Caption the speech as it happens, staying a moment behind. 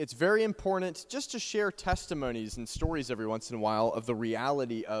it's very important just to share testimonies and stories every once in a while of the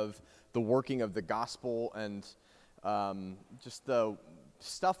reality of the working of the gospel and just the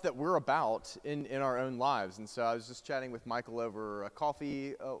stuff that we're about in our own lives. And so I was just chatting with Michael over a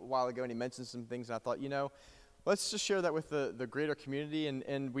coffee a while ago, and he mentioned some things, and I thought, let's just share that with the greater community,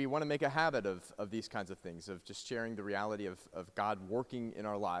 and we want to make a habit of these kinds of things, of just sharing the reality of God working in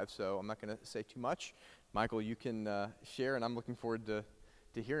our lives. So I'm not going to say too much. Michael, you can share, and I'm looking forward to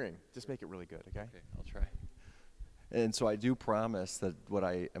hearing. Just make it really good, okay? Okay, I'll try. And so I do promise that what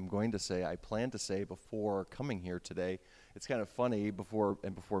I am going to say, I plan to say before coming here today. It's kind of funny, before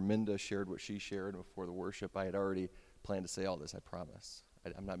Minda shared what she shared, and before the worship, I had already planned to say all this, I promise.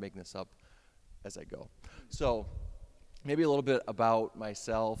 I'm not making this up as I go. So maybe a little bit about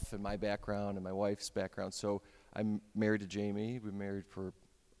myself and my background and my wife's background. So I'm married to Jamie. We've been married for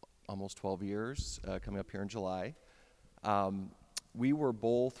almost 12 years, coming up here in July. We were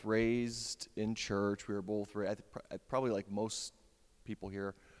both raised in church. We were both raised, probably like most people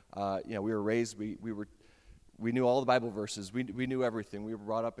here. We were raised. We knew all the Bible verses. We knew everything. We were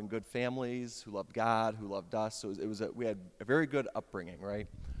brought up in good families who loved God, who loved us. So we had a very good upbringing, right?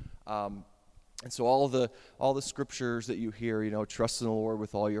 And so all the scriptures that you hear, trust in the Lord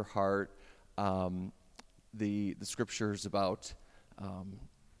with all your heart. The scriptures about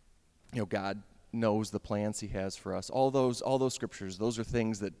God knows the plans He has for us. All those scriptures, those are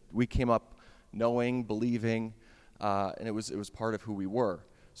things that we came up knowing, believing, and it was part of who we were.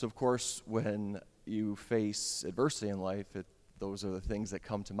 So of course, when you face adversity in life, those are the things that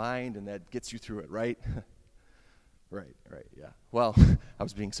come to mind, and that gets you through it, right? Right, yeah. Well, I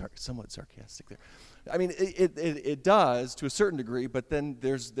was being somewhat sarcastic there. I mean, it does to a certain degree, but then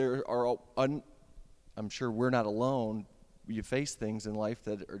I'm sure we're not alone. You face things in life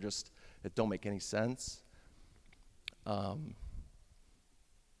that don't make any sense.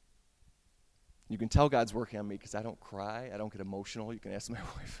 You can tell God's working on me because I don't cry. I don't get emotional. You can ask my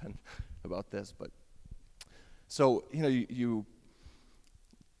wife about this. But so, you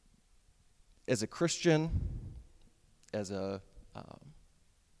as a Christian, as a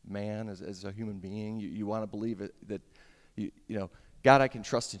man, as a human being, you want to believe that God, I can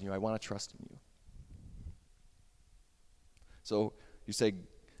trust in you. I want to trust in you. So you say,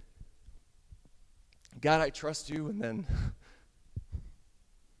 God, I trust you, and then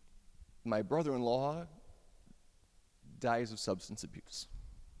my brother-in-law dies of substance abuse.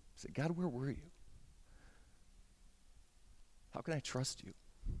 I say, God, where were you? How can I trust you?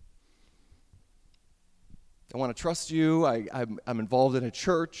 I want to trust you. I'm involved in a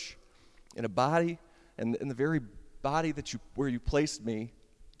church, in a body, and the very body where you placed me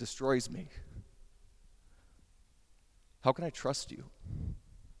destroys me. How can I trust you?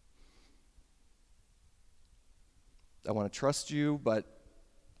 I want to trust you, but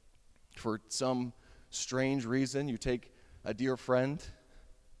for some strange reason, you take a dear friend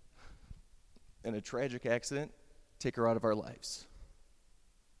in a tragic accident, take her out of our lives.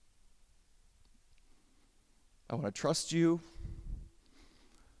 I want to trust you.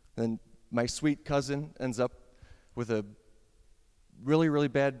 Then my sweet cousin ends up with a really, really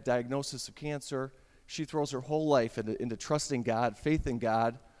bad diagnosis of cancer. She throws her whole life into trusting God, faith in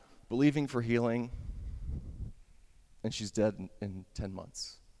God, believing for healing, and she's dead in 10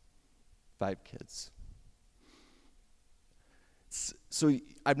 months. 5 kids. So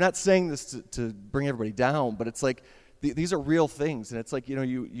I'm not saying this to bring everybody down, but it's like these are real things, and it's like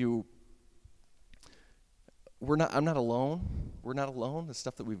I'm not alone. We're not alone. The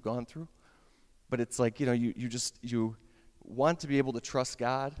stuff that we've gone through, but it's like you want to be able to trust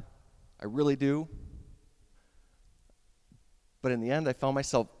God. I really do. But in the end, I found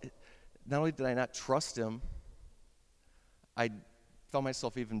myself, not only did I not trust Him, I found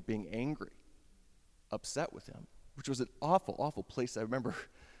myself even being angry, upset with Him, which was an awful, awful place. I remember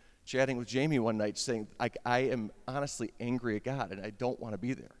chatting with Jamie one night saying, I am honestly angry at God, and I don't want to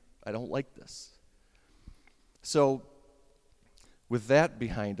be there. I don't like this. So with that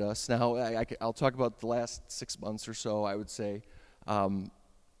behind us, now I'll talk about the last 6 months or so, I would say. God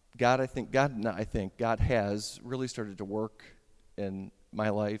has really started to work in my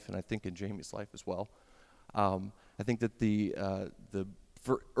life, and I think in Jamie's life as well. I think that the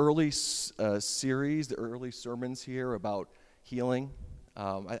early series, the early sermons here about healing,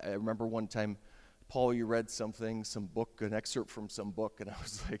 I remember one time, Paul, you read some book, an excerpt from some book, and I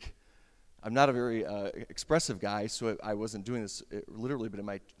was like, I'm not a very expressive guy, so I wasn't doing this literally, but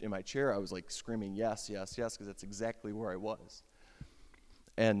in my chair, I was like screaming, yes, yes, yes, because that's exactly where I was.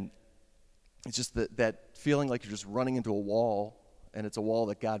 And it's just that feeling like you're just running into a wall, and it's a wall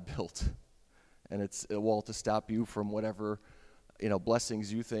that God built. And it's a wall to stop you from whatever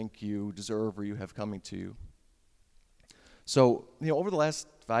blessings you think you deserve or you have coming to you. So, over the last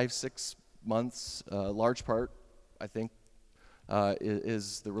 5-6 months, large part, I think,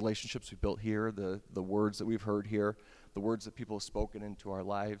 is the relationships we built here, the words that we've heard here, the words that people have spoken into our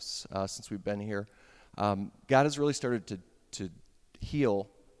lives since we've been here. God has really started to heal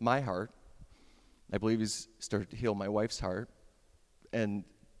my heart. I believe He's started to heal my wife's heart and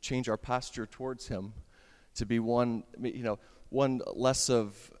change our posture towards Him to be one less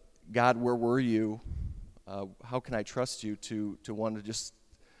of, God, where were you? How can I trust you? To one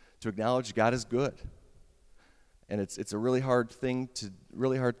to acknowledge God is good. And it's a really hard thing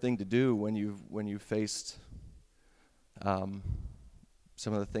to do when you've faced some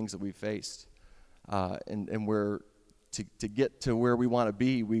of the things that we've faced, and where to get to where we want to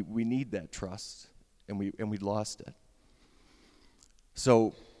be, we need that trust, and we lost it.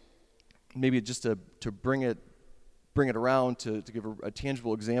 So maybe just to bring it around to give a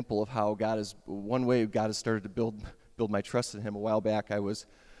tangible example of how one way God has started to build my trust in Him. A while back, I was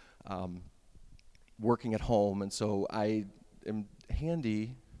working at home, and so I am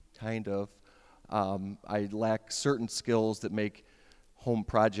handy, kind of. I lack certain skills that make home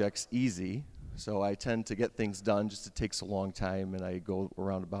projects easy, so I tend to get things done, just it takes a long time, and I go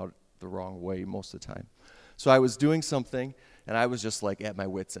around about it the wrong way most of the time. So I was doing something, and I was just like at my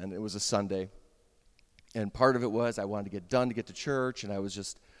wit's end. It was a Sunday, and part of it was I wanted to get done to get to church, and I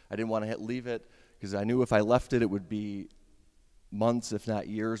didn't want to leave it, because I knew if I left it, it would be months, if not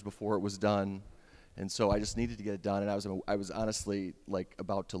years, before it was done. And so I just needed to get it done, and I was honestly like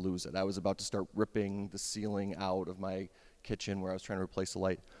about to lose it. I was about to start ripping the ceiling out of my kitchen where I was trying to replace the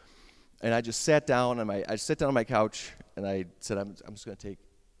light. And I just sat down on my couch, and I said, I'm just going to take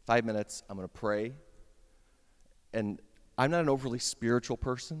 5 minutes. I'm going to pray. And I'm not an overly spiritual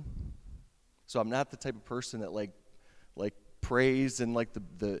person, so I'm not the type of person that like prays and like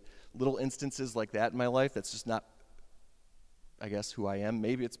the little instances like that in my life. That's just not, I guess, who I am.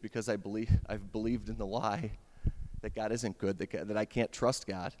 Maybe it's because I've believed in the lie that God isn't good, that I can't trust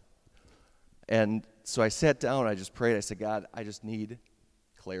God. And so I sat down, I just prayed. I said, God, I just need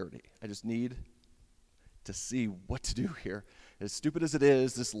clarity. I just need to see what to do here. As stupid as it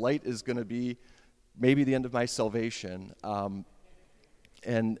is, this light is going to be maybe the end of my salvation.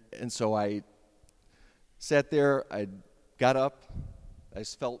 And so I sat there, I got up, I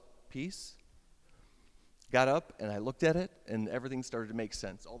just felt peace. Got up, and I looked at it, and everything started to make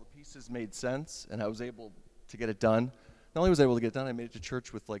sense. All the pieces made sense, and I was able to get it done. Not only was I able to get it done, I made it to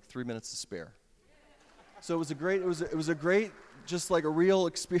church with like 3 minutes to spare. So it was a great, just like a real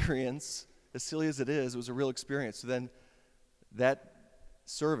experience. As silly as it is, it was a real experience. So then that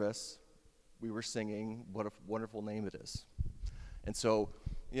service, we were singing "What a Wonderful Name It Is," and so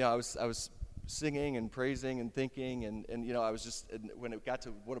I was singing and praising and thinking, and I was just, when it got to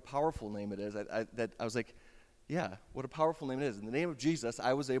what a powerful name it is, I was like, yeah, what a powerful name it is. In the name of Jesus,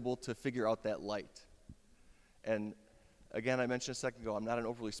 I was able to figure out that light. And again, I mentioned a second ago, I'm not an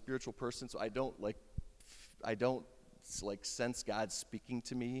overly spiritual person, so I don't sense God speaking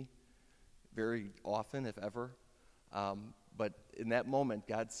to me very often, if ever. But in that moment,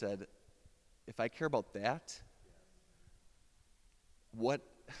 God said, if I care about that, what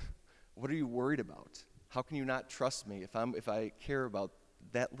are you worried about? How can you not trust me if I care about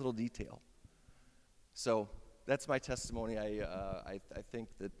that little detail? So that's my testimony. I think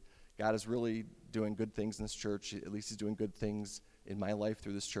that God is really doing good things in this church. At least He's doing good things in my life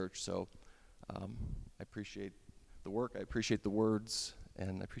through this church. So I appreciate the work. I appreciate the words,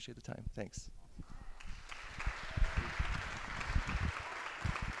 and I appreciate the time. Thanks.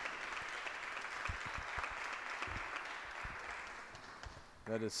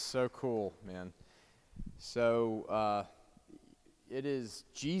 That is so cool, man. So it is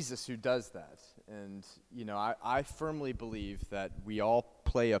Jesus who does that. And, I firmly believe that we all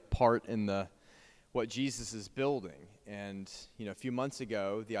play a part in what Jesus is building. And, a few months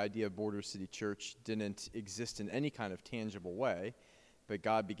ago, the idea of Border City Church didn't exist in any kind of tangible way. But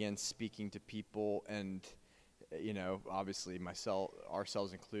God began speaking to people and, obviously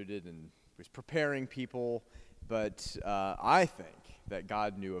ourselves included, and was preparing people. But I think that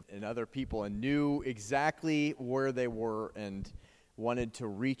God knew of and other people and knew exactly where they were and wanted to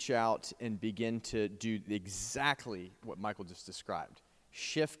reach out and begin to do exactly what Michael just described.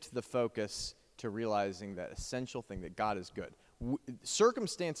 Shift the focus to realizing that essential thing, that God is good.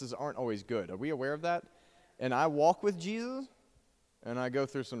 Circumstances aren't always good. Are we aware of that? And I walk with Jesus, and I go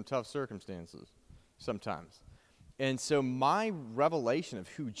through some tough circumstances sometimes. And so my revelation of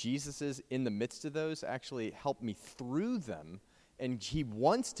who Jesus is in the midst of those actually helped me through them and he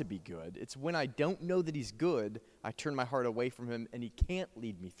wants to be good. It's when I don't know that he's good, I turn my heart away from him, and he can't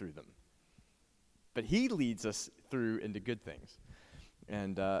lead me through them. But he leads us through into good things.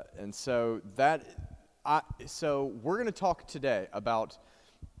 And so so we're going to talk today about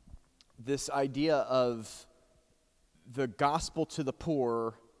this idea of the gospel to the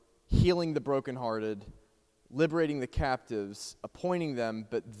poor, healing the brokenhearted, liberating the captives, appointing them,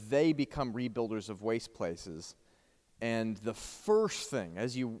 but they become rebuilders of waste places. And the first thing,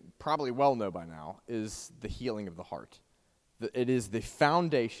 as you probably well know by now, is the healing of the heart. It is the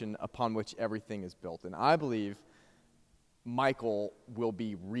foundation upon which everything is built. And I believe Michael will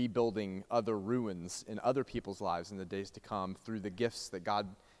be rebuilding other ruins in other people's lives in the days to come through the gifts that God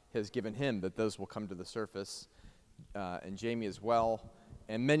has given him, that those will come to the surface, and Jamie as well,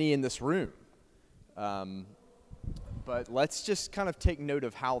 and many in this room. But let's just kind of take note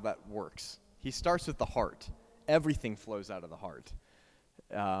of how that works. He starts with the heart. Everything flows out of the heart.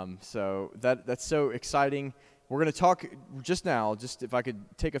 So that's so exciting. We're going to talk just now, just if I could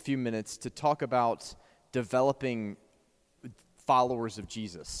take a few minutes to talk about developing followers of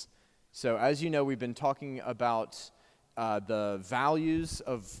Jesus. So as you know, we've been talking about the values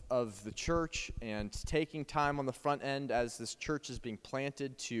of the church and taking time on the front end as this church is being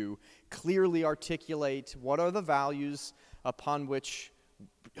planted to clearly articulate what are the values upon which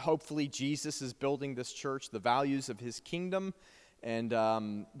hopefully Jesus is building this church, the values of his kingdom. And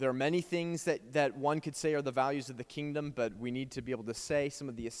there are many things that one could say are the values of the kingdom, but we need to be able to say some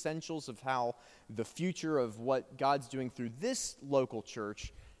of the essentials of how the future of what God's doing through this local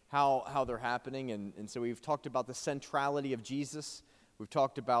church, how they're happening. And so we've talked about the centrality of Jesus. We've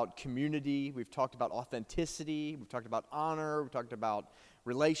talked about community. We've talked about authenticity. We've talked about honor. We've talked about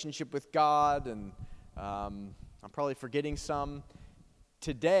relationship with God. And I'm probably forgetting some.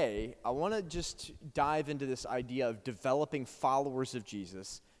 Today, I want to just dive into this idea of developing followers of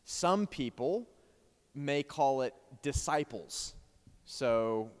Jesus. Some people may call it disciples.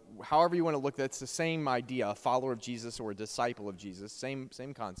 So however you want to look, that's the same idea, a follower of Jesus or a disciple of Jesus, same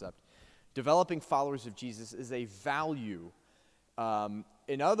concept. Developing followers of Jesus is a value.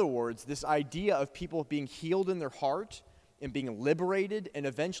 In other words, this idea of people being healed in their heart and being liberated and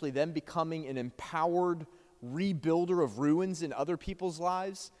eventually them becoming an empowered rebuilder of ruins in other people's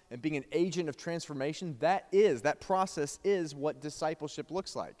lives and being an agent of transformation, that process is what discipleship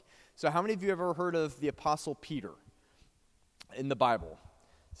looks like. So how many of you have ever heard of the Apostle Peter in the Bible?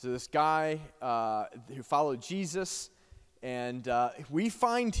 So this guy who followed Jesus, and we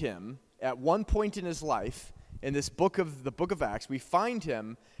find him at one point in his life in the book of Acts. We find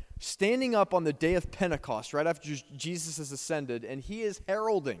him standing up on the day of Pentecost right after Jesus has ascended, and he is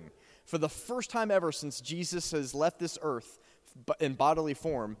heralding for the first time ever since Jesus has left this earth in bodily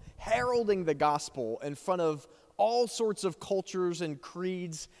form, heralding the gospel in front of all sorts of cultures and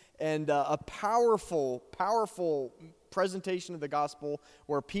creeds, and a powerful presentation of the gospel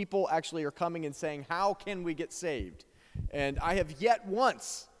where people actually are coming and saying, how can we get saved? And I have yet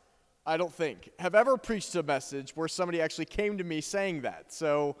once, I don't think, have ever preached a message where somebody actually came to me saying that.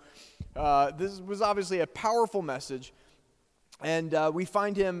 So this was obviously a powerful message. And we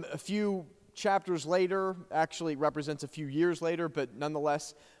find him a few chapters later, actually represents a few years later, but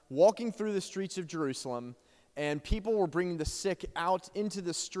nonetheless, walking through the streets of Jerusalem, and people were bringing the sick out into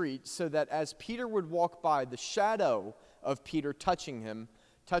the street so that as Peter would walk by, the shadow of Peter touching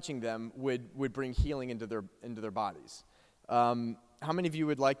them would bring healing into their bodies. How many of you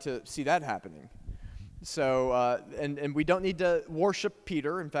would like to see that happening? So, and we don't need to worship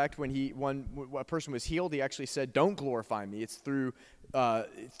Peter. In fact, when a person was healed, he actually said, "Don't glorify me. It's through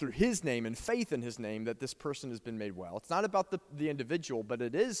his name and faith in his name that this person has been made well." It's not about the individual, but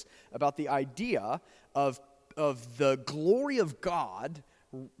it is about the idea of the glory of God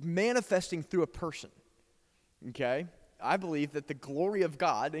manifesting through a person. Okay? I believe that the glory of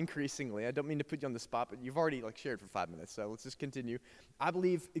God, increasingly, I don't mean to put you on the spot, but you've already shared for 5 minutes, so let's just continue. I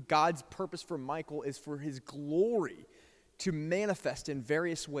believe God's purpose for Michael is for his glory to manifest in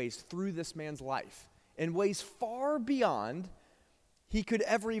various ways through this man's life, in ways far beyond he could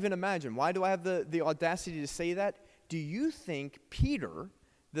ever even imagine. Why do I have the audacity to say that? Do you think Peter,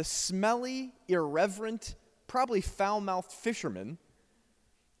 the smelly, irreverent, probably foul-mouthed fisherman,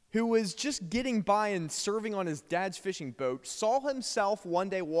 who was just getting by and serving on his dad's fishing boat, saw himself one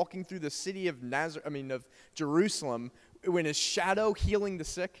day walking through the city of Jerusalem, in his shadow healing the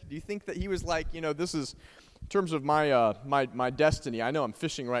sick? Do you think that he was like, this is, in terms of my destiny, I know I'm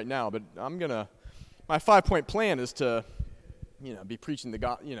fishing right now, but my 5-point plan is to, be preaching the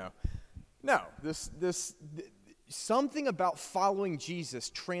God, No, this something about following Jesus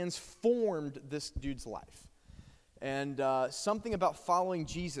transformed this dude's life. And something about following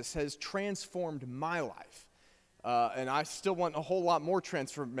Jesus has transformed my life. And I still want a whole lot more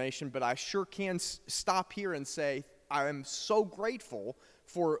transformation, but I sure can stop here and say I am so grateful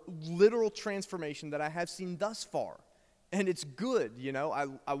for literal transformation that I have seen thus far. And it's good, you know.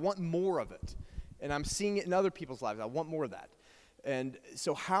 I want more of it. And I'm seeing it in other people's lives. I want more of that. And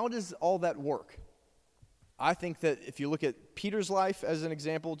so how does all that work? I think that if you look at Peter's life as an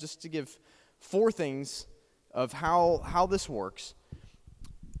example, just to give 4 things of how this works,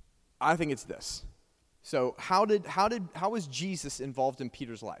 I think it's this. So how was Jesus involved in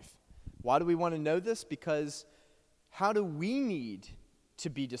Peter's life? Why do we want to know this? Because how do we need to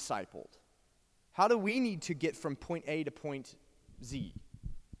be discipled? How do we need to get from point A to point Z,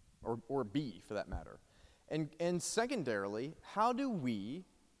 or B for that matter? And secondarily, how do we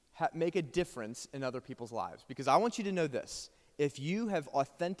make a difference in other people's lives? Because I want you to know this. If you have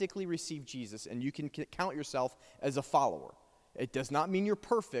authentically received Jesus and you can count yourself as a follower, it does not mean you're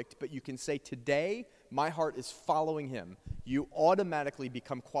perfect, but you can say, today, my heart is following him. You automatically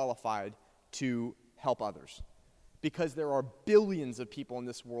become qualified to help others. Because there are billions of people in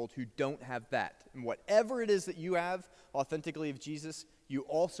this world who don't have that. And whatever it is that you have authentically of Jesus, you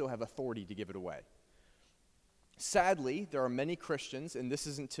also have authority to give it away. Sadly, there are many Christians, and this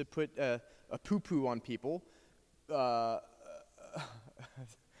isn't to put a poo-poo on people.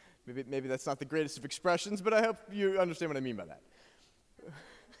 Maybe that's not the greatest of expressions, but I hope you understand what I mean by that.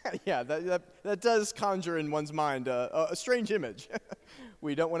 Yeah, that does conjure in one's mind a strange image.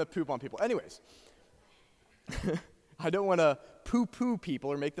 We don't want to poop on people. Anyways, I don't want to poo-poo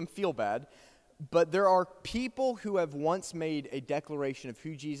people or make them feel bad, but there are people who have once made a declaration of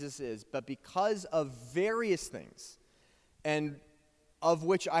who Jesus is, but because of various things, and of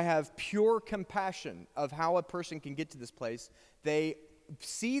which I have pure compassion of how a person can get to this place, they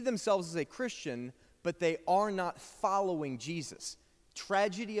see themselves as a Christian, but they are not following Jesus.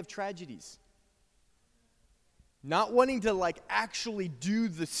 Tragedy of tragedies. Not wanting to actually do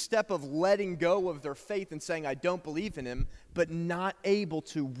the step of letting go of their faith and saying, I don't believe in him, but not able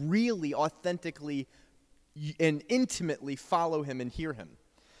to really authentically and intimately follow him and hear him.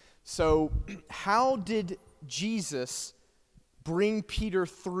 So how did Jesus bring Peter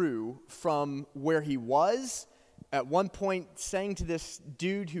through from where he was, at one point saying to this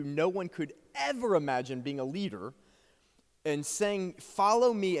dude who no one could ever imagine being a leader, and saying,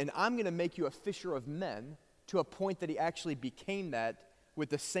 follow me and I'm going to make you a fisher of men, to a point that he actually became that with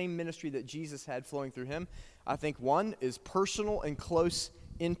the same ministry that Jesus had flowing through him? I think one is personal and close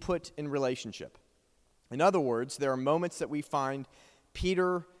input in relationship. In other words, there are moments that we find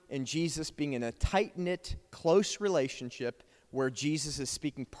Peter and Jesus being in a tight-knit, close relationship where Jesus is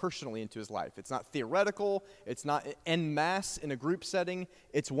speaking personally into his life. It's not theoretical. It's not en masse in a group setting.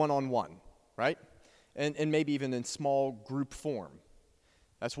 It's one-on-one, right? And maybe even in small group form.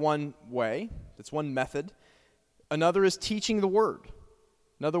 That's one way. That's one method. Another is teaching the word.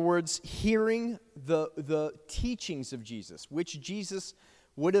 In other words, hearing the teachings of Jesus, which Jesus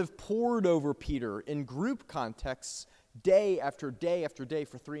would have poured over Peter in group contexts day after day after day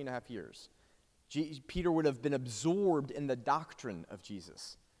for 3.5 years. Peter would have been absorbed in the doctrine of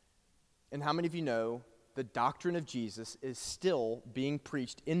Jesus. And how many of you know the doctrine of Jesus is still being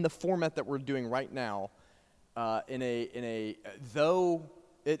preached in the format that we're doing right now, though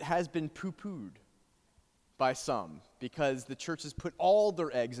it has been poo-pooed by some, because the church has put all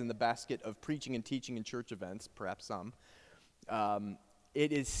their eggs in the basket of preaching and teaching in church events, perhaps some.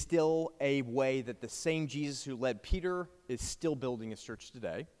 It is still a way that the same Jesus who led Peter is still building his church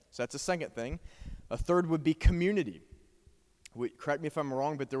today. So that's a second thing. A third would be community. Correct me if I'm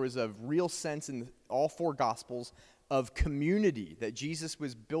wrong, but there was a real sense in all 4 Gospels of community, that Jesus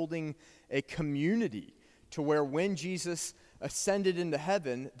was building a community to where when Jesus ascended into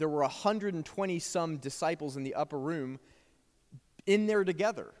heaven, there were 120-some disciples in the upper room in there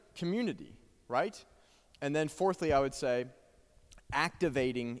together. Community, right? And then fourthly, I would say,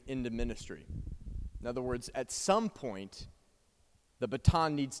 activating into ministry. In other words, at some point, the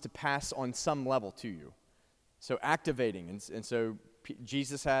baton needs to pass on some level to you. So activating. And so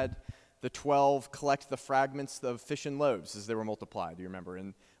Jesus had the 12 collect the fragments of fish and loaves as they were multiplied, do you remember?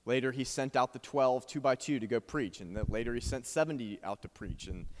 And later he sent out the 12 2 by 2 to go preach. And then later he sent 70 out to preach,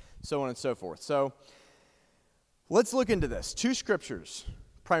 and so on and so forth. So let's look into this. 2 scriptures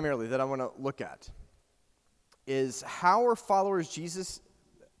primarily that I want to look at is how are followers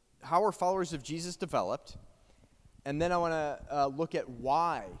of Jesus developed? And then I want to look at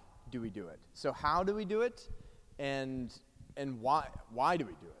why do we do it. So how do we do it? And why do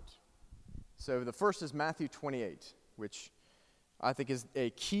we do it? So the first is Matthew 28, which I think is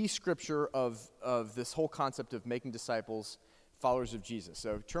a key scripture of this whole concept of making disciples, followers of Jesus.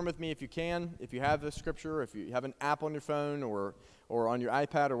 So turn with me if you can, if you have the scripture, if you have an app on your phone or on your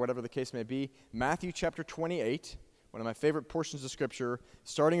iPad or whatever the case may be. Matthew chapter 28, one of my favorite portions of scripture,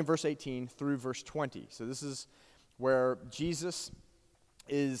 starting in verse 18 through verse 20. So this is where Jesus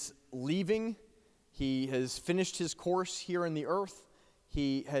is leaving. He has finished his course here in the earth.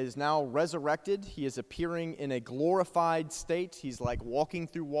 He has now resurrected. He is appearing in a glorified state. He's like walking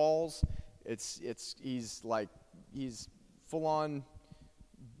through walls. He's full on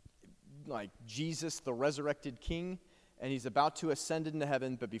like Jesus, the resurrected King, and he's about to ascend into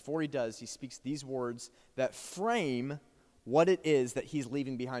heaven. But before he does, he speaks these words that frame what it is that he's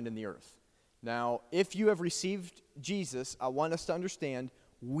leaving behind in the earth. Now, if you have received Jesus, I want us to understand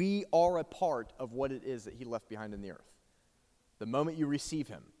we are a part of what it is that he left behind in the earth. The moment you receive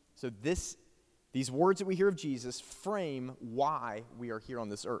him. So these words that we hear of Jesus frame why we are here on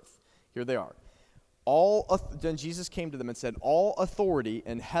this earth. Here they are. Then Jesus came to them and said, "All authority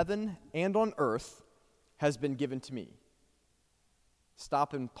in heaven and on earth has been given to me."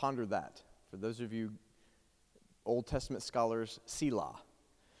 Stop and ponder that. For those of you Old Testament scholars, Selah.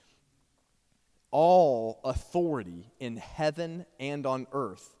 All authority in heaven and on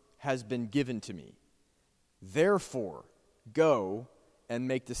earth has been given to me. Therefore, go and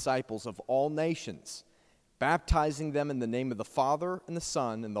make disciples of all nations, baptizing them in the name of the Father and the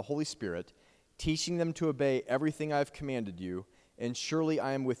Son and the Holy Spirit, teaching them to obey everything I have commanded you, and surely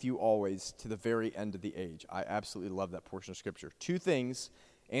I am with you always to the very end of the age. I absolutely love that portion of Scripture. Two things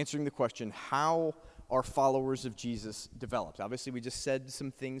answering the question, how are followers of Jesus developed? Obviously, we just said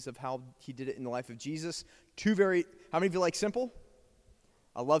some things of how he did it in the life of Jesus. How many of you like simple?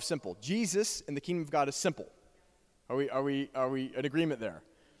 I love simple. Jesus in the kingdom of God is simple. Are we in agreement there?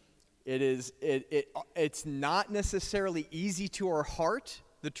 It's not necessarily easy to our heart,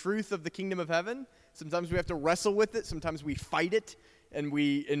 the truth of the kingdom of heaven. Sometimes we have to wrestle with it. Sometimes we fight it, and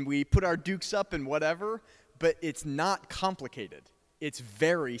we put our dukes up and whatever. But it's not complicated. It's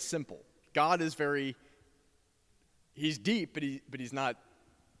very simple. God is he's deep, but he's not.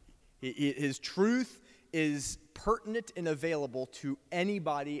 His truth is pertinent and available to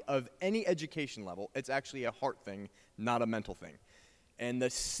anybody of any education level. It's actually a heart thing, not a mental thing. And the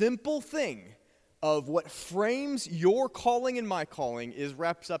simple thing of what frames your calling and my calling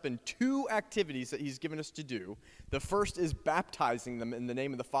wraps up in two activities that he's given us to do. The first is baptizing them in the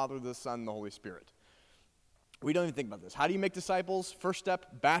name of the Father, the Son, and the Holy Spirit. We don't even think about this. How do you make disciples? First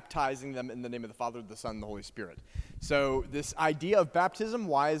step, baptizing them in the name of the Father, the Son, and the Holy Spirit. So this idea of baptism,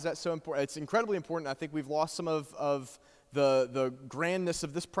 why is that so important? It's incredibly important. I think we've lost some of the grandness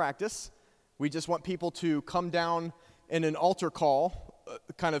of this practice. We just want people to come down in an altar call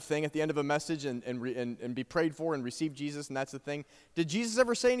kind of thing at the end of a message and be prayed for and receive Jesus, and that's the thing. Did Jesus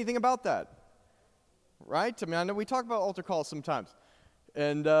ever say anything about that? Right? I mean, I know we talk about altar calls sometimes.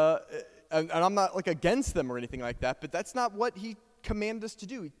 And I'm not like against them or anything like that, but that's not what he commanded us to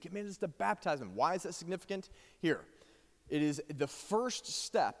do. He commanded us to baptize them. Why is that significant? Here, it is the first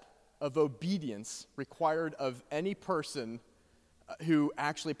step of obedience required of any person who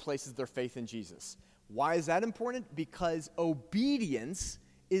actually places their faith in Jesus. Why is that important? Because obedience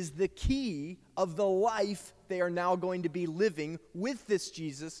is the key of the life they are now going to be living with this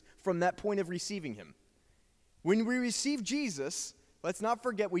Jesus from that point of receiving him. When we receive Jesus, let's not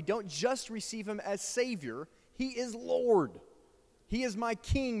forget, we don't just receive him as Savior. He is Lord. He is my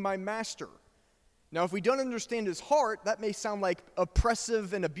King, my Master. Now, if we don't understand his heart, that may sound like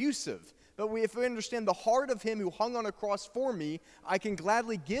oppressive and abusive. But if we understand the heart of him who hung on a cross for me, I can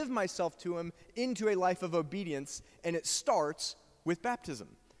gladly give myself to him into a life of obedience, and it starts with baptism.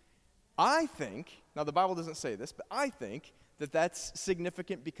 I think, now the Bible doesn't say this, but I think that that's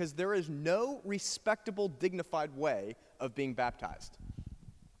significant because there is no respectable, dignified way of being baptized.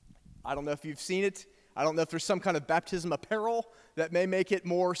 I don't know if you've seen it. I don't know if there's some kind of baptism apparel that may make it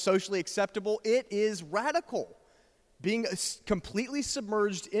more socially acceptable. It is radical. Being completely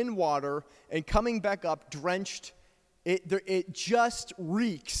submerged in water and coming back up drenched, it just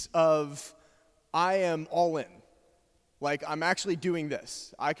reeks of, I am all in. Like, I'm actually doing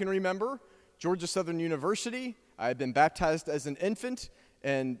this. I can remember Georgia Southern University. I had been baptized as an infant,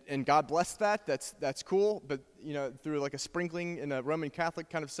 and God blessed that. That's cool, but, through like a sprinkling in a Roman Catholic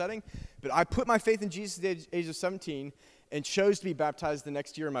kind of setting. But I put my faith in Jesus at the age of 17 and chose to be baptized the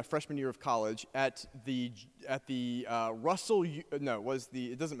next year in my freshman year of college at the Russell.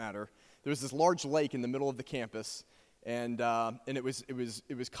 It doesn't matter. There was this large lake in the middle of the campus, and it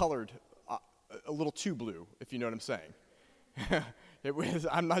was colored a little too blue, if you know what I'm saying.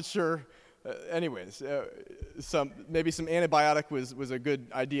 I'm not sure maybe some antibiotic was a good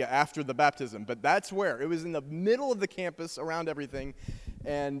idea after the baptism, but that's where. It was in the middle of the campus around everything,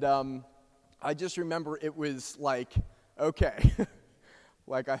 and I just remember it was like, okay,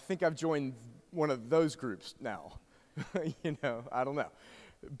 like I think I've joined one of those groups now. I don't know.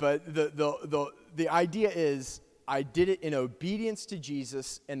 But the idea is I did it in obedience to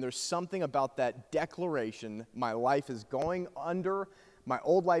Jesus, and there's something about that declaration. My life is going under. My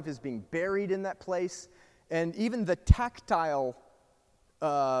old life is being buried in that place. And even the tactile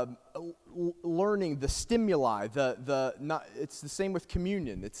learning, the stimuli, it's the same with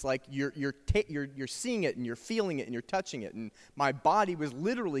communion. It's like you're seeing it and you're feeling it and you're touching it. And my body was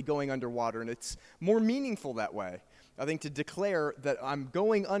literally going underwater, and it's more meaningful that way. I think to declare that I'm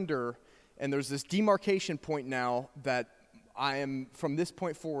going under, and there's this demarcation point now that I am, from this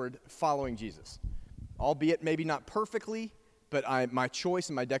point forward, following Jesus. Albeit maybe not perfectly, but my choice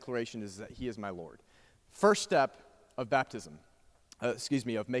and my declaration is that he is my Lord. First step of baptism,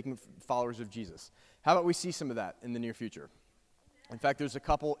 of making followers of Jesus. How about we see some of that in the near future? In fact, there's a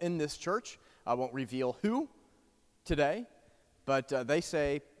couple in this church. I won't reveal who today, but they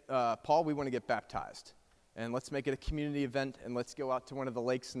say, Paul, we want to get baptized. And let's make it a community event, and let's go out to one of the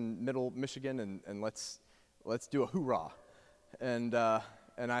lakes in middle Michigan, and let's do a hoorah. And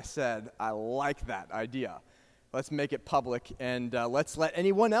I said, I like that idea. Let's make it public, and let's let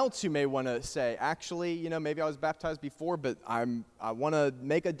anyone else who may want to say, actually, maybe I was baptized before, but I want to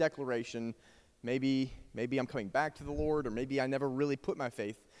make a declaration. Maybe I'm coming back to the Lord, or maybe I never really put my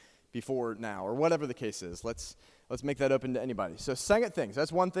faith before now, or whatever the case is. Let's make that open to anybody. So second thing,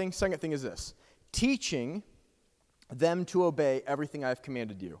 that's one thing. Second thing is this: teaching them to obey everything I've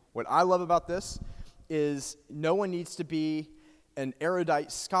commanded you. What I love about this is no one needs to be an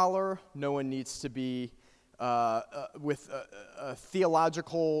erudite scholar. No one needs to be with a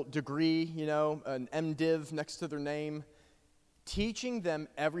theological degree, an MDiv next to their name. Teaching them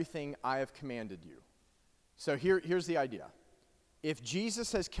everything I have commanded you. So here's the idea. If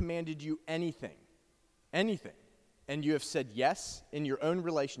Jesus has commanded you anything, and you have said yes in your own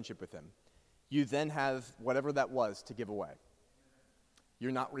relationship with him, you then have whatever that was to give away.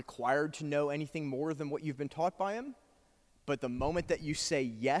 You're not required to know anything more than what you've been taught by him, but the moment that you say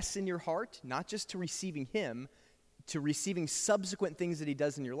yes in your heart, not just to receiving him, to receiving subsequent things that he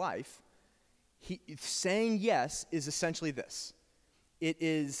does in your life, saying yes is essentially this. It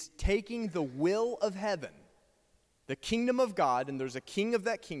is taking the will of heaven, the kingdom of God, and there's a king of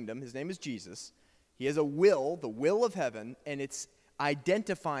that kingdom, his name is Jesus. He has a will, the will of heaven, and it's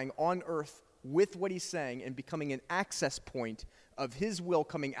identifying on earth with what he's saying and becoming an access point of his will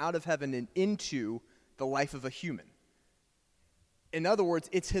coming out of heaven and into the life of a human. In other words,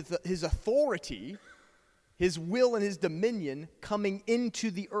 it's his authority, his will and his dominion coming into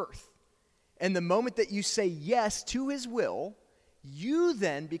the earth. And the moment that you say yes to his will, you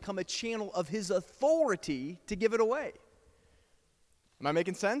then become a channel of his authority to give it away. Am I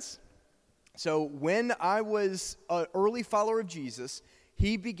making sense? So when I was an early follower of Jesus,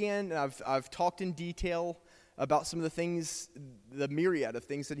 he began, and I've talked in detail about some of the things, the myriad of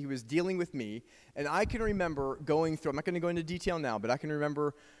things that he was dealing with me. And I can remember going through, I'm not going to go into detail now, but I can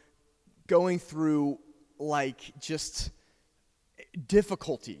remember going through just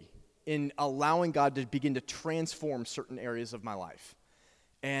difficulty in allowing God to begin to transform certain areas of my life.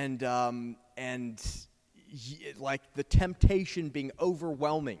 And the temptation being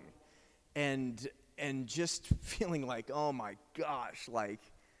overwhelming and just feeling like, oh my gosh,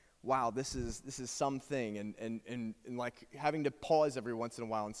 wow, this is something, and having to pause every once in a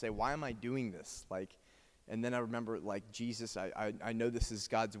while and say, why am I doing this? And then I remember, Jesus, I know this is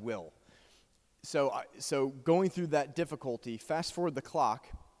God's will. So going through that difficulty, fast forward the clock,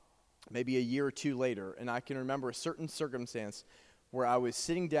 maybe a year or two later, and I can remember a certain circumstance where I was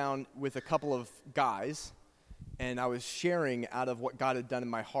sitting down with a couple of guys, and I was sharing out of what God had done in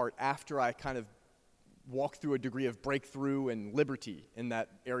my heart after I kind of walk through a degree of breakthrough and liberty in that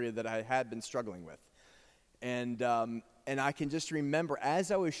area that I had been struggling with. And I can just remember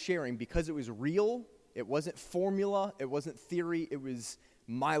as I was sharing, because it was real, it wasn't formula, it wasn't theory, it was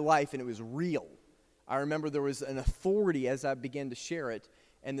my life and it was real. I remember there was an authority as I began to share it,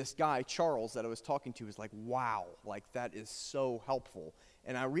 and this guy, Charles, that I was talking to was like, wow, that is so helpful.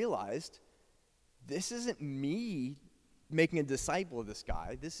 And I realized this isn't me making a disciple of this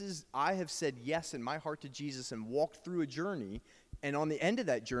guy. I have said yes in my heart to Jesus and walked through a journey, and on the end of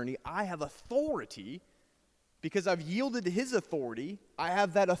that journey, I have authority because I've yielded to his authority. I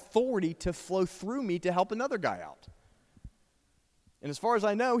have that authority to flow through me to help another guy out. And as far as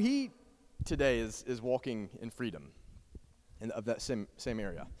I know, he today is walking in freedom of that same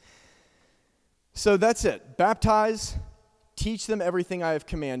area. So that's it. Baptize, teach them everything I have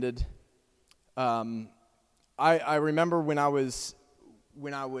commanded. I remember when I was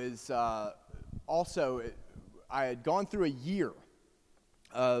also, I had gone through a year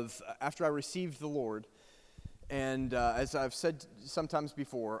after I received the Lord, and as I've said sometimes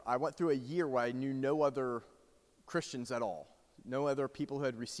before, I went through a year where I knew no other Christians at all, no other people who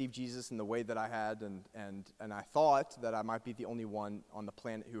had received Jesus in the way that I had, and I thought that I might be the only one on the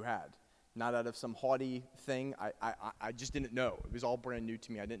planet who had. Not out of some haughty thing, I just didn't know. It was all brand new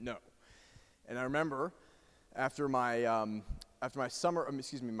to me. I didn't know. And I remember after my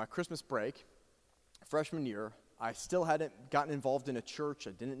Christmas break, freshman year, I still hadn't gotten involved in a church.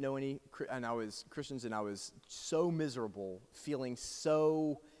 I didn't know any, and I was Christians, and I was so miserable, feeling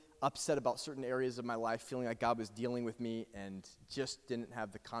so upset about certain areas of my life, feeling like God was dealing with me, and just didn't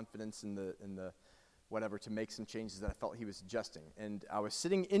have the confidence in the whatever to make some changes that I felt He was adjusting. And I was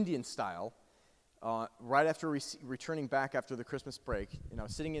sitting Indian style, right after returning back after the Christmas break, and I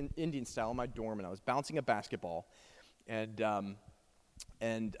was sitting in Indian style in my dorm, and I was bouncing a basketball, and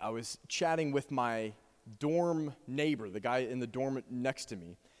I was chatting with my dorm neighbor, the guy in the dorm next to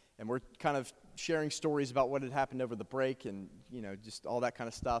me, and we're kind of sharing stories about what had happened over the break, and just all that kind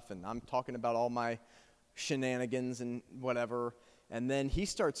of stuff, and I'm talking about all my shenanigans and whatever, and then he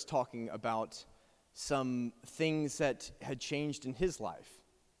starts talking about some things that had changed in his life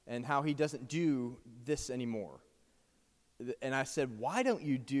and how he doesn't do this anymore. And I said, why don't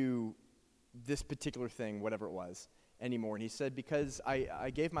you do this particular thing, whatever it was, anymore? And he said, because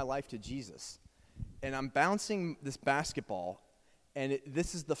I gave my life to Jesus. And I'm bouncing this basketball, and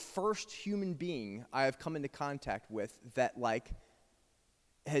this is the first human being I have come into contact with that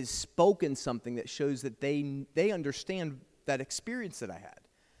has spoken something that shows that they understand that experience that I had.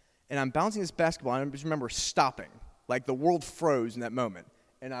 And I'm bouncing this basketball, and I just remember stopping. Like the world froze in that moment.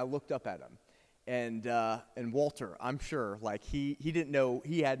 And I looked up at him. And Walter, I'm sure, he didn't know,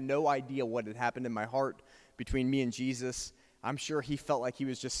 he had no idea what had happened in my heart between me and Jesus. I'm sure he felt like he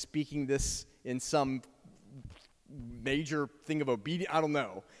was just speaking this in some major thing of obedience. I don't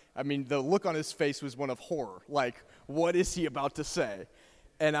know. I mean, the look on his face was one of horror. Like, what is he about to say?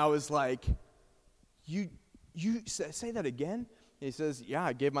 And I was like, you say that again? And he says, yeah,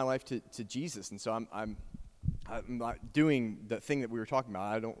 I gave my life to Jesus, and so I'm not doing the thing that we were talking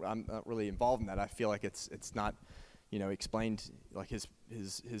about. I'm not really involved in that. I feel like it's not, explained like his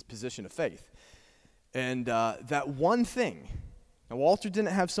position of faith. And that one thing, now Walter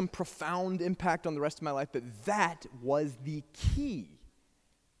didn't have some profound impact on the rest of my life, but that was the key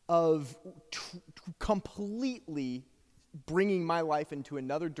of completely bringing my life into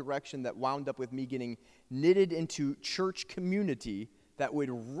another direction that wound up with me getting knitted into church community that would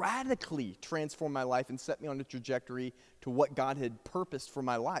radically transform my life and set me on a trajectory to what God had purposed for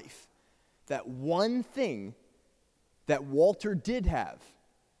my life. That one thing that Walter did have.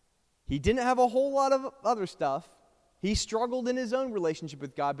 He didn't have a whole lot of other stuff. He struggled in his own relationship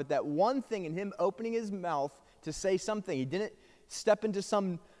with God, but that one thing in him opening his mouth to say something, he didn't step into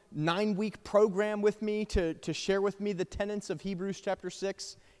some 9-week program with me to share with me the tenets of Hebrews chapter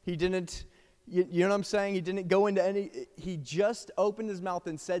 6. He didn't, you know what I'm saying? He didn't go into he just opened his mouth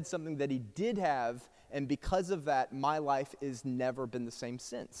and said something that he did have, and because of that, my life has never been the same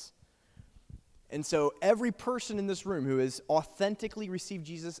since. And so every person in this room who has authentically received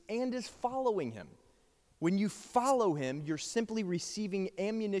Jesus and is following him, when you follow him, you're simply receiving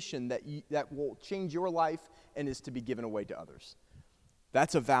ammunition that will change your life and is to be given away to others.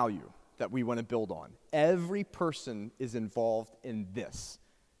 That's a value that we want to build on. Every person is involved in this.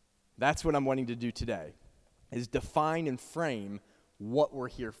 That's what I'm wanting to do today, is define and frame what we're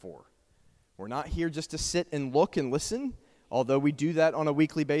here for. We're not here just to sit and look and listen, although we do that on a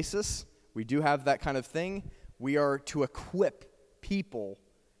weekly basis. We do have that kind of thing. We are to equip people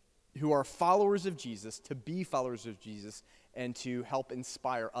who are followers of Jesus to be followers of Jesus and to help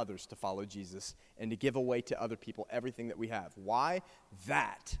inspire others to follow Jesus and to give away to other people everything that we have. Why?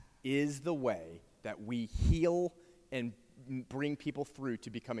 That is the way that we heal and bring people through to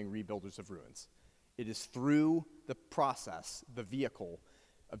becoming rebuilders of ruins. It is through the process, the vehicle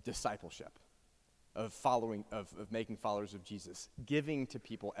of discipleship, of following, of making followers of Jesus, giving to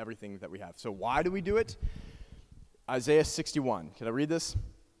people everything that we have. So why do we do it? Isaiah 61. Can I read this?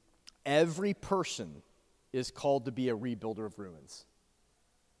 Every person is called to be a rebuilder of ruins.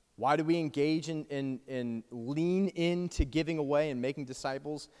 Why do we engage in lean into giving away and making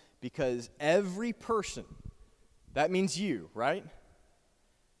disciples? Because every person, that means you, right?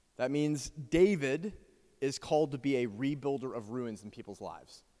 That means David is called to be a rebuilder of ruins in people's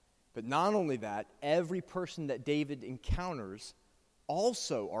lives. But not only that, every person that David encounters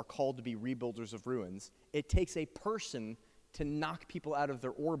also are called to be rebuilders of ruins. It takes a person to knock people out of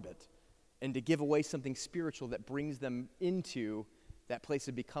their orbit and to give away something spiritual that brings them into that place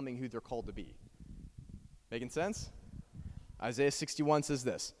of becoming who they're called to be. Making sense? Isaiah 61 says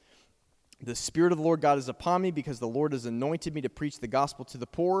this: "The Spirit of the Lord God is upon me, because the Lord has anointed me to preach the gospel to the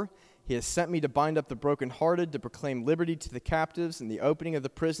poor. He has sent me to bind up the brokenhearted, to proclaim liberty to the captives, and the opening of the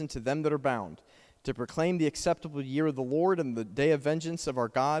prison to them that are bound, to proclaim the acceptable year of the Lord and the day of vengeance of our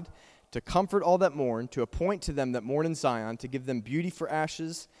God, to comfort all that mourn, to appoint to them that mourn in Zion, to give them beauty for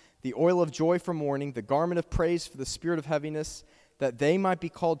ashes, the oil of joy for mourning, the garment of praise for the spirit of heaviness, that they might be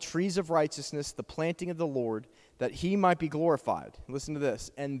called trees of righteousness, the planting of the Lord, that he might be glorified." Listen to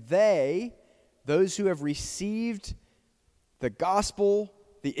this. "And they, those who have received the gospel,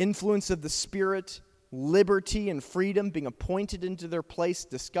 the influence of the Spirit, liberty and freedom, being appointed into their place,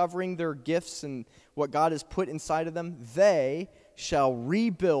 discovering their gifts and what God has put inside of them, they shall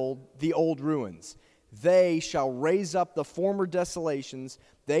rebuild the old ruins. They shall raise up the former desolations.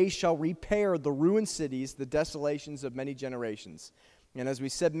 They shall repair the ruined cities, the desolations of many generations." And as we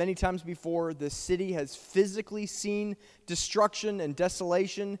said many times before, this city has physically seen destruction and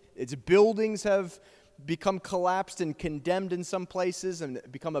desolation. Its buildings have become collapsed and condemned in some places and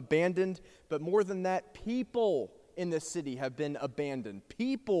become abandoned. But more than that, people in this city have been abandoned.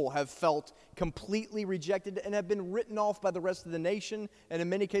 People have felt completely rejected and have been written off by the rest of the nation, and in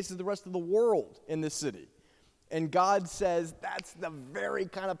many cases the rest of the world in this city. And God says, that's the very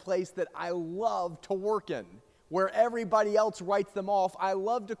kind of place that I love to work in. Where everybody else writes them off, I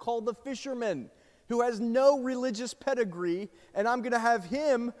love to call the fisherman who has no religious pedigree, and I'm going to have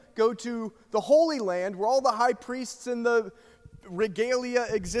him go to the Holy Land where all the high priests and the regalia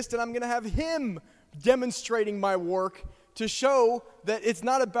exist, and I'm going to have him demonstrating my work to show that it's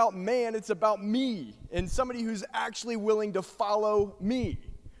not about man, it's about me, and somebody who's actually willing to follow me.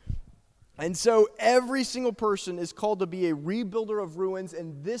 And so every single person is called to be a rebuilder of ruins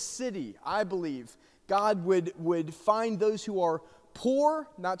in this city. I believe God would find those who are poor,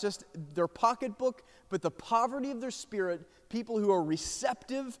 not just their pocketbook, but the poverty of their spirit, people who are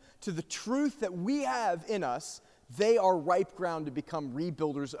receptive to the truth that we have in us. They are ripe ground to become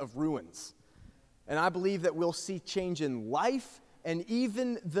rebuilders of ruins. And I believe that we'll see change in life, and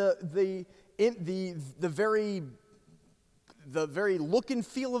even the very look and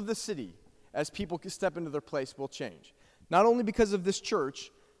feel of the city as people step into their place will change. Not only because of this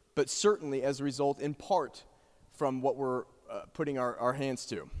church, but certainly as a result, in part, from what we're putting our hands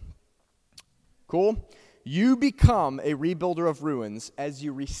to. Cool? You become a rebuilder of ruins as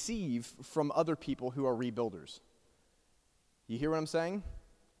you receive from other people who are rebuilders. You hear what I'm saying?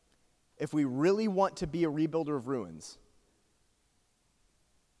 If we really want to be a rebuilder of ruins,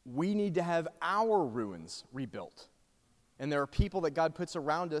 we need to have our ruins rebuilt. And there are people that God puts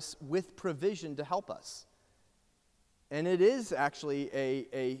around us with provision to help us. And it is actually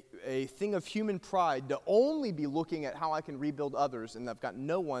a thing of human pride to only be looking at how I can rebuild others, and I've got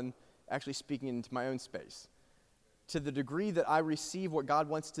no one actually speaking into my own space. To the degree that I receive what God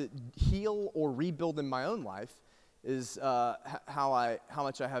wants to heal or rebuild in my own life is how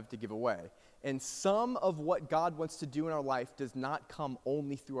much I have to give away. And some of what God wants to do in our life does not come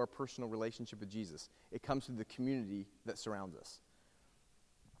only through our personal relationship with Jesus. It comes through the community that surrounds us.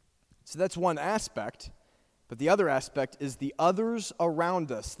 So that's one aspect. But the other aspect is the others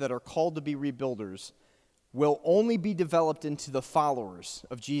around us that are called to be rebuilders will only be developed into the followers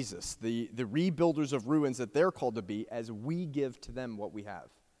of Jesus, the rebuilders of ruins that they're called to be, as we give to them what we have.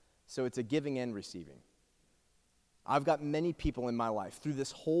 So it's a giving and receiving. I've got many people in my life through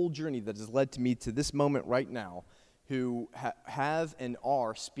this whole journey that has led to me to this moment right now who have and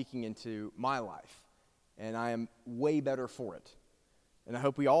are speaking into my life. And I am way better for it. And I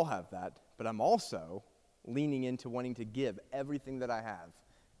hope we all have that. But I'm also leaning into wanting to give everything that I have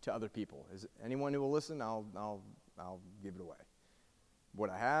to other people. Is anyone who will listen, I'll give it away.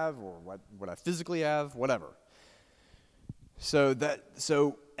 What I have or what I physically have, whatever. So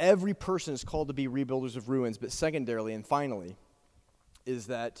every person is called to be rebuilders of ruins, but secondarily and finally is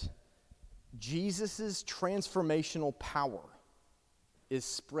that Jesus' transformational power is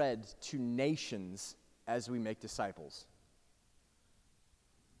spread to nations as we make disciples.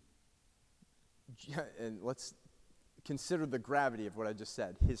 And let's consider the gravity of what I just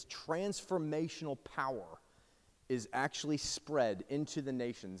said. His transformational power is actually spread into the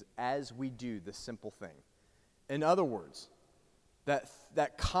nations as we do this simple thing. In other words,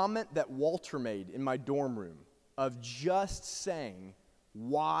 that comment that Walter made in my dorm room of just saying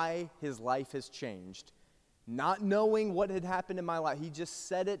why his life has changed, not knowing what had happened in my life, he just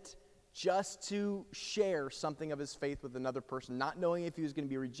said it just to share something of his faith with another person, not knowing if he was going to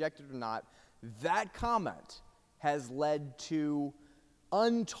be rejected or not, that comment has led to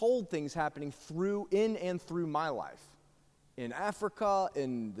untold things happening in and through my life, in Africa,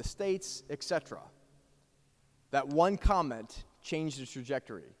 in the States, etc. That one comment changed the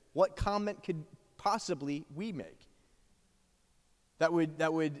trajectory. What comment could possibly we make that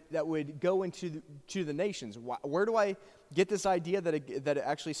would go into the nations? Where do I get this idea that it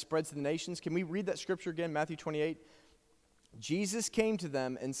actually spreads to the nations? Can we read that scripture again, Matthew 28? Jesus came to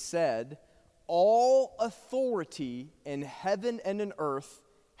them and said, "All authority in heaven and in earth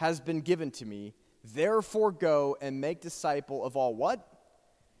has been given to me. Therefore go and make disciples of all" what?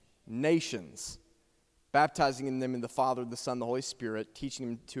 Nations. Baptizing them in the Father, the Son, the Holy Spirit, teaching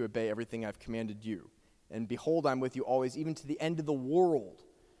them to obey everything I've commanded you. And behold, I'm with you always, even to the end of the world.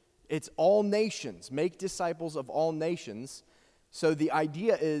 It's all nations. Make disciples of all nations. So the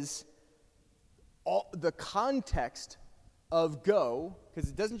idea is the context of go, because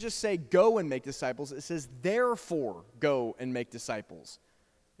it doesn't just say go and make disciples. It says therefore go and make disciples.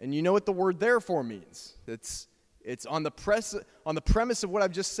 And you know what the word therefore means. It's on the premise of what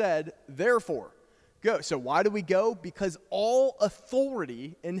I've just said, therefore. Go. So why do we go? Because all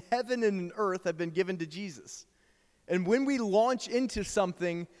authority in heaven and in earth have been given to Jesus. And when we launch into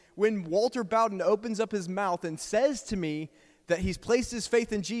something, when Walter Bowden opens up his mouth and says to me that he's placed his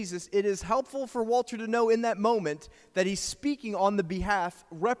faith in Jesus, it is helpful for Walter to know in that moment that he's speaking on the behalf,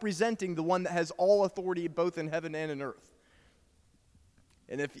 representing the one that has all authority both in heaven and in earth.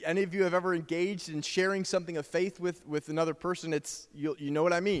 And if any of you have ever engaged in sharing something of faith with another person, you know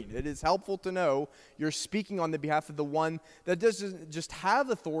what I mean. It is helpful to know you're speaking on the behalf of the one that doesn't just have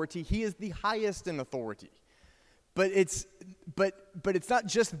authority, he is the highest in authority. But it's not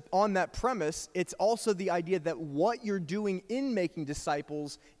just on that premise, it's also the idea that what you're doing in making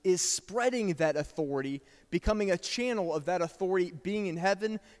disciples is spreading that authority, becoming a channel of that authority being in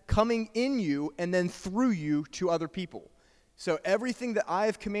heaven, coming in you, and then through you to other people. So everything that I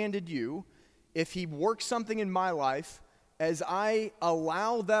have commanded you, if he works something in my life, as I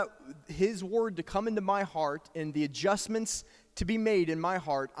allow that his word to come into my heart and the adjustments to be made in my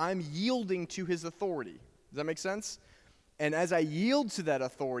heart, I'm yielding to his authority. Does that make sense? And as I yield to that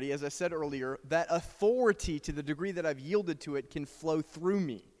authority, as I said earlier, that authority, to the degree that I've yielded to it, can flow through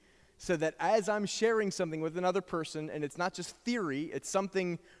me. So that as I'm sharing something with another person, and it's not just theory, it's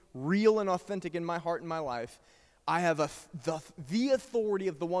something real and authentic in my heart and my life, I have the authority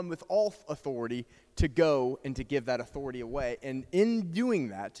of the one with all authority to go and to give that authority away. And in doing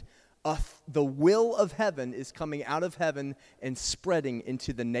that, the will of heaven is coming out of heaven and spreading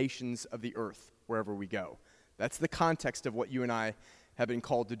into the nations of the earth, wherever we go. That's the context of what you and I have been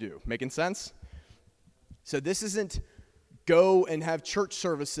called to do. Making sense? So this isn't go and have church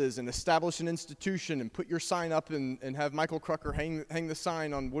services and establish an institution and put your sign up and have Michael Krucker hang the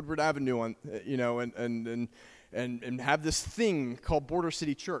sign on Woodward Avenue and have this thing called Border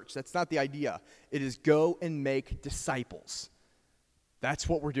City Church. That's not the idea. It is go and make disciples. That's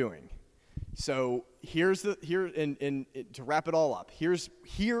what we're doing. So to wrap it all up, here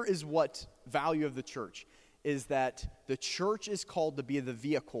is what value of the church is, that the church is called to be the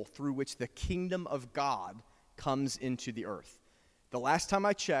vehicle through which the kingdom of God comes into the earth. The last time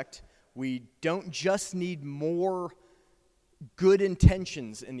I checked, we don't just need more good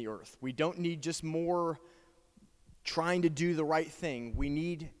intentions in the earth. We don't need just more trying to do the right thing. We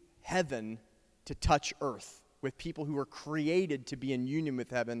need heaven to touch earth with people who are created to be in union with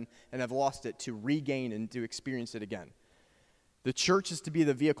heaven and have lost it, to regain and to experience it again. The church is to be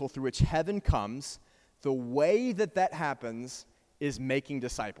the vehicle through which heaven comes. The way that happens is making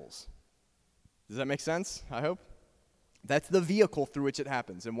disciples. Does that make sense? I hope. That's the vehicle through which it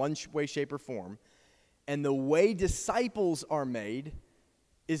happens in one way, shape, or form. And the way disciples are made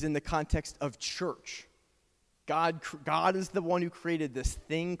is in the context of church. God is the one who created this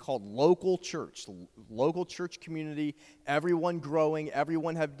thing called local church community, everyone growing,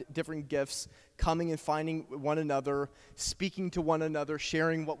 everyone have different gifts, coming and finding one another, speaking to one another,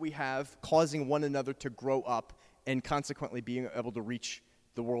 sharing what we have, causing one another to grow up, and consequently being able to reach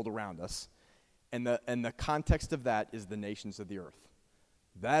the world around us. And the context of that is the nations of the earth.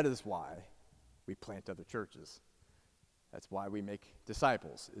 That is why we plant other churches. That's why we make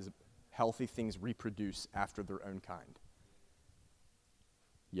disciples, is healthy things reproduce after their own kind.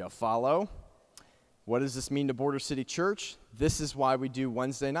 You follow? What does this mean to Border City Church? This is why we do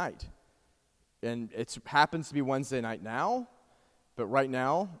Wednesday night. And it happens to be Wednesday night now, But right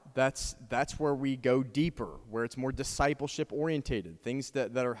now, that's where we go deeper, where it's more discipleship orientated, things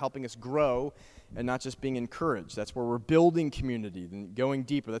that are helping us grow and not just being encouraged. That's where we're building community and going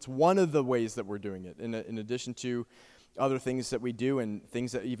deeper. That's one of the ways that we're doing it, in addition to other things that we do and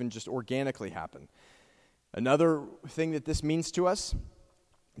things that even just organically happen. Another thing that this means to us,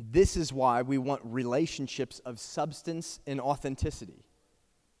 this is why we want relationships of substance and authenticity.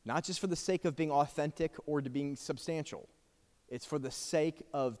 Not just for the sake of being authentic or to being substantial. It's for the sake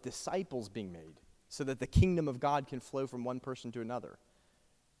of disciples being made, so that the kingdom of God can flow from one person to another.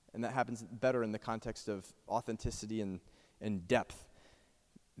 And that happens better in the context of authenticity and depth.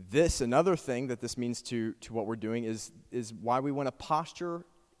 Another thing that this means to what we're doing is why we want to posture,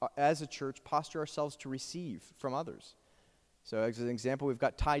 as a church, posture ourselves to receive from others. So as an example, we've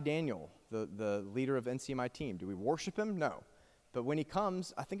got Ty Daniel, the leader of NCMI team. Do we worship him? No. But when he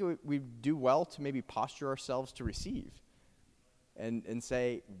comes, I think we do well to maybe posture ourselves to receive. And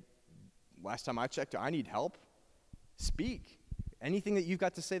say, last time I checked, I need help. Speak. Anything that you've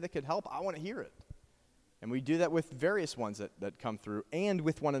got to say that could help, I want to hear it. And we do that with various ones that come through and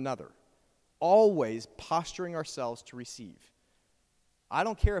with one another. Always posturing ourselves to receive. I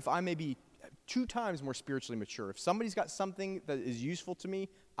don't care if I may be 2 times more spiritually mature. If somebody's got something that is useful to me,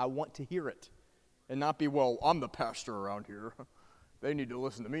 I want to hear it. And not be, well, I'm the pastor around here. They need to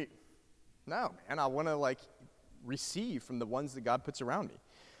listen to me. No, man, I want to receive from the ones that God puts around me.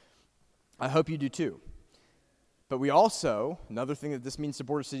 I hope you do too. But we also, another thing that this means to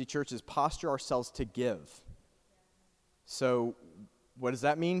Border City Church is posture ourselves to give. So what does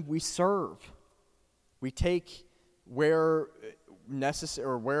that mean? We serve. We take where necessary,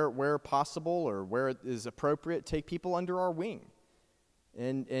 or where possible, or where it is appropriate, take people under our wing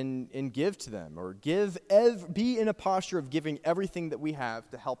and give to them, or be in a posture of giving everything that we have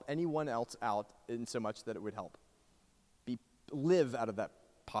to help anyone else out in so much that it would help. Live out of that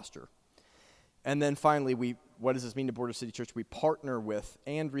posture. And then finally, what does this mean to Border City Church? We partner with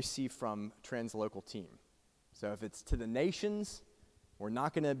and receive from Translocal team. So if it's to the nations, we're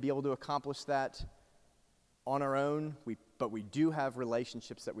not going to be able to accomplish that on our own, but we do have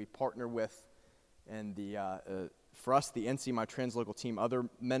relationships that we partner with. And for us, the NCMI Translocal team, other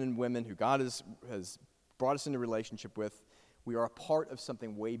men and women who God has brought us into relationship with, we are a part of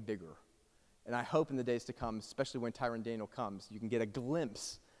something way bigger. And I hope in the days to come, especially when Tyron Daniel comes, you can get a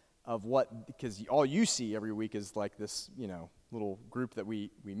glimpse of because all you see every week is this, little group that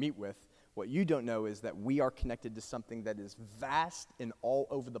we meet with. What you don't know is that we are connected to something that is vast and all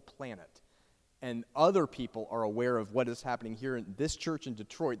over the planet. And other people are aware of what is happening here in this church in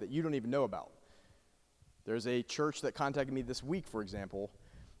Detroit that you don't even know about. There's a church that contacted me this week, for example,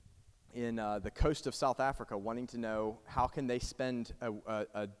 in the coast of South Africa, wanting to know how can they spend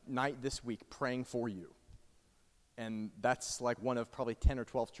a night this week praying for you. And that's one of probably 10 or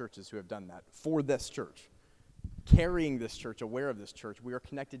 12 churches who have done that for this church. Carrying this church, aware of this church, we are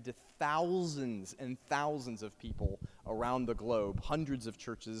connected to thousands and thousands of people around the globe, hundreds of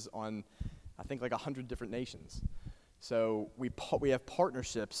churches on, I think, 100 different nations. So we have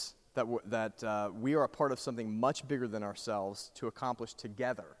partnerships that we are a part of something much bigger than ourselves to accomplish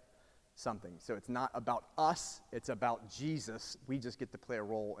together something. So it's not about us, it's about Jesus. We just get to play a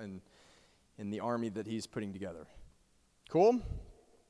role in the army that he's putting together. Cool?